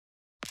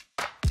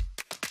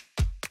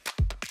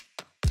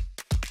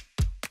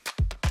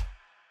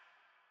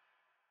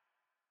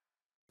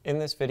In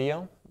this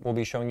video, we'll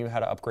be showing you how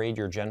to upgrade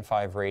your Gen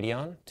 5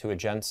 Radion to a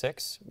Gen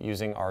 6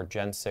 using our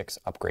Gen 6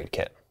 upgrade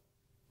kit.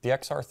 The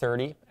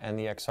XR30 and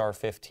the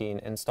XR15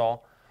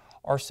 install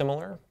are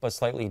similar but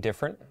slightly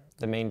different.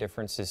 The main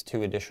difference is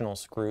 2 additional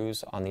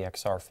screws on the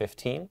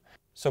XR15.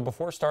 So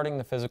before starting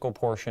the physical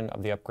portion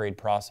of the upgrade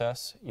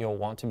process, you'll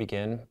want to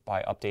begin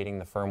by updating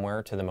the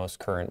firmware to the most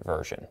current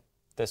version.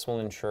 This will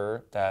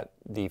ensure that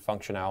the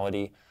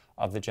functionality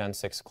of the Gen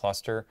 6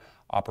 cluster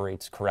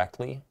operates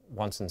correctly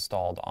once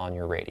installed on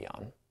your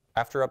Radion.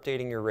 After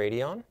updating your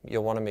Radion,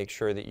 you'll want to make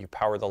sure that you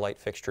power the light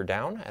fixture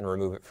down and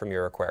remove it from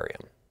your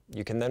aquarium.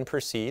 You can then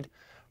proceed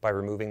by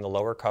removing the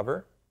lower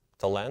cover,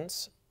 the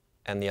lens,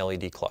 and the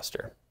LED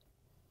cluster.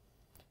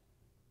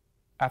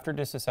 After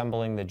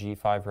disassembling the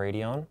G5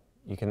 Radion,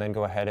 you can then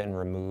go ahead and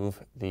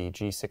remove the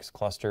G6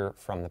 cluster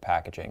from the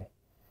packaging.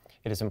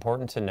 It is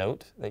important to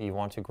note that you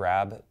want to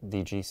grab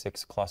the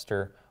G6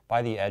 cluster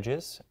by the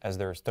edges, as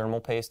there is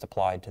thermal paste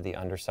applied to the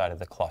underside of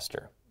the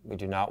cluster. We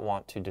do not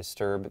want to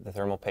disturb the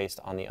thermal paste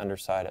on the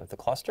underside of the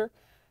cluster,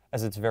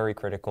 as it's very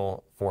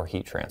critical for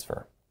heat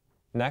transfer.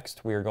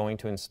 Next, we are going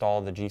to install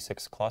the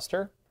G6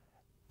 cluster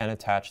and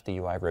attach the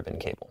UI ribbon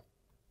cable.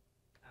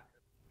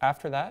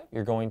 After that,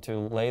 you're going to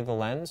lay the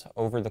lens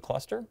over the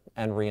cluster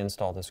and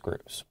reinstall the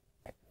screws.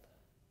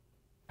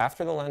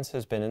 After the lens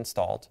has been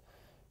installed,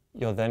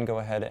 you'll then go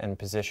ahead and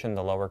position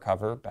the lower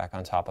cover back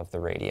on top of the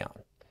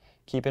Radion.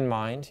 Keep in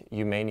mind,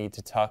 you may need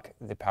to tuck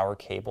the power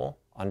cable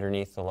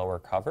underneath the lower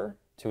cover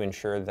to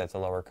ensure that the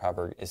lower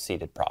cover is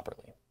seated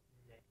properly.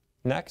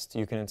 Next,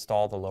 you can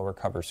install the lower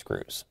cover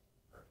screws.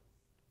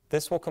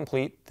 This will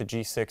complete the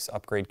G6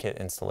 upgrade kit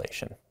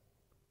installation.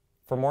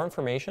 For more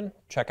information,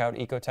 check out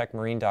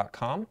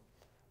ecotechmarine.com.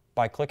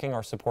 By clicking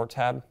our support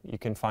tab, you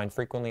can find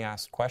frequently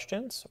asked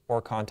questions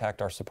or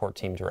contact our support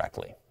team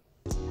directly.